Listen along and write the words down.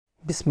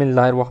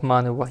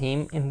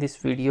Bismillahirrahmanirrahim. In this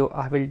video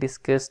I will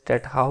discuss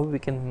that how we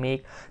can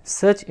make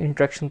such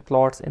interaction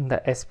plots in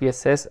the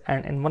SPSS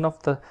and in one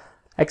of the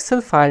Excel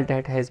file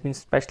that has been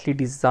specially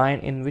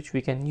designed in which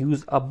we can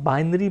use a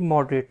binary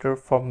moderator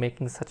for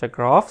making such a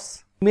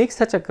graphs. To make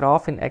such a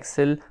graph in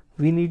Excel,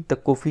 we need the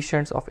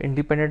coefficients of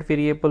independent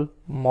variable,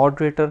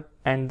 moderator,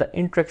 and the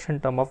interaction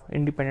term of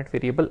independent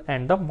variable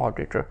and the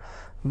moderator.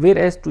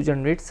 Whereas to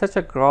generate such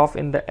a graph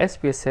in the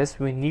SPSS,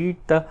 we need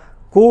the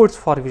codes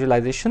for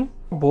visualization.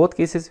 In both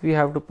cases we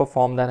have to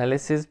perform the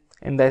analysis.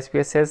 In the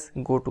SPSS,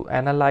 go to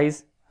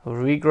analyze,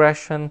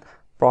 regression,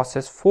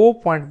 process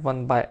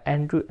 4.1 by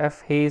Andrew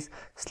F. Hayes,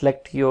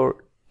 select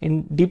your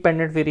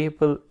independent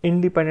variable,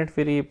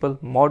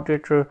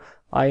 moderator.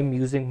 I am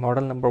using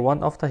model number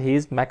 1 of the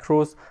Hayes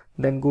macros.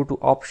 Then go to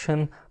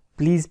option.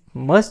 Please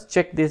must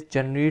check this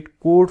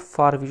generate code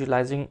for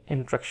visualizing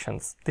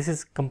interactions. This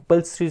is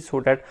compulsory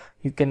so that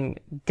you can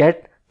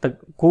get the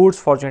codes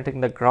for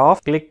generating the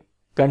graph. Click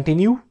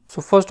continue.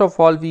 So first of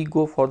all, we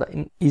go for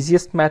the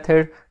easiest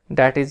method,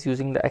 that is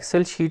using the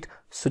Excel sheet.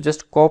 So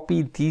just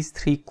copy these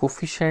three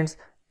coefficients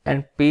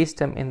and paste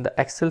them in the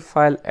Excel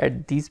file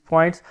at these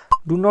points.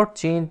 Do not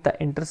change the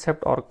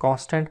intercept or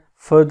constant.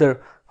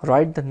 Further,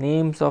 write the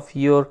names of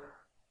your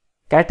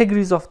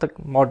categories of the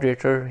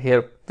moderator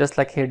here, just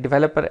like here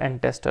developer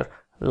and tester.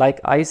 Like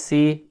I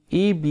say,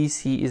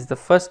 ABC is the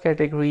first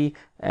category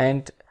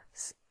and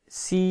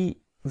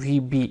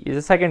CVB is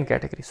the second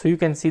category. So you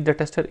can see the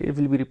tester, it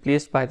will be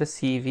replaced by the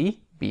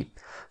CVB.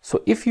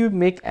 So if you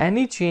make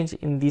any change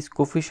in these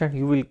coefficients,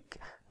 you will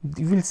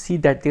see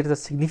that there is a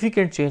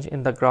significant change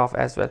in the graph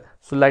as well.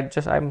 So like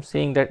just I'm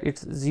saying that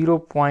it's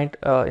 0.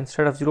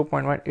 Instead of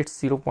 0.1 it's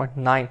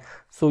 0.9.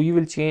 So you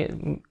will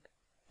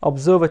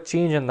observe a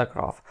change in the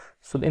graph.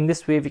 So in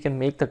this way we can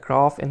make the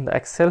graph in the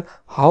Excel.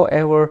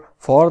 However,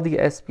 for the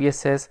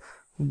SPSS,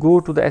 go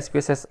to the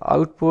SPSS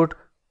output,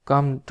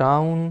 come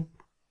down.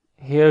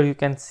 Here you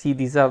can see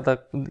these are the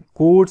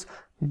codes.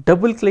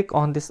 Double click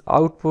on this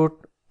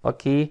output,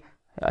 okay,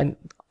 and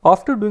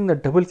after doing the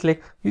double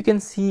click, you can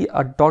see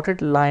a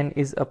dotted line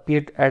is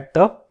appeared at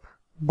the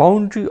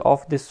boundary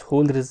of this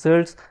whole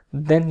results.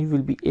 Then you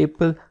will be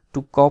able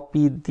to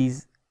copy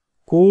these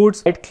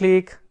codes. Right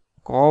click,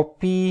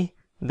 copy,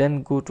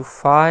 then go to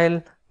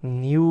file,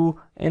 new.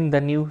 In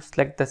the new,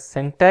 select the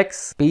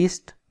syntax,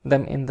 paste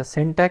them in the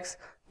syntax,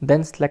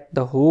 then select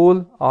the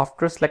whole.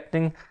 After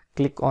selecting,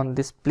 click on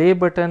this play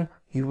button.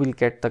 You will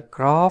get the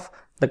graph.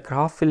 The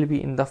graph will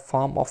be in the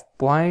form of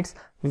points.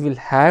 We will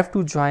have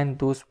to join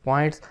those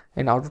points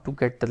in order to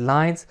get the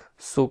lines.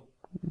 So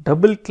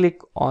double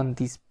click on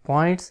these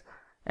points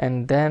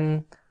and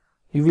then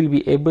you will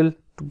be able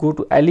to go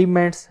to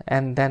elements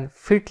and then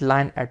fit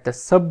line at the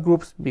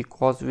subgroups,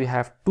 because we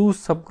have two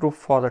subgroups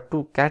for the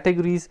two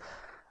categories.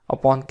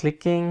 Upon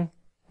clicking,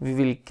 we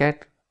will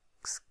click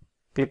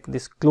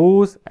this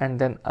close and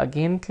then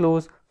again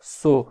close.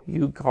 So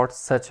you got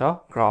such a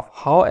graph.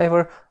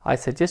 However, I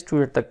suggest you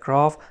that the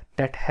graph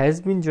that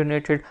has been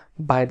generated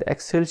by the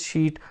Excel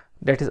sheet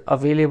that is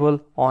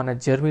available on a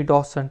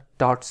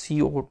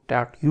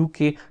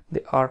jeremydawson.co.uk.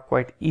 They are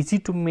quite easy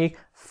to make.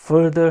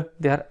 Further,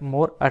 they are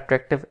more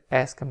attractive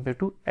as compared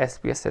to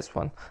SPSS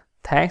one.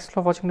 Thanks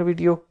for watching the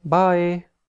video. Bye.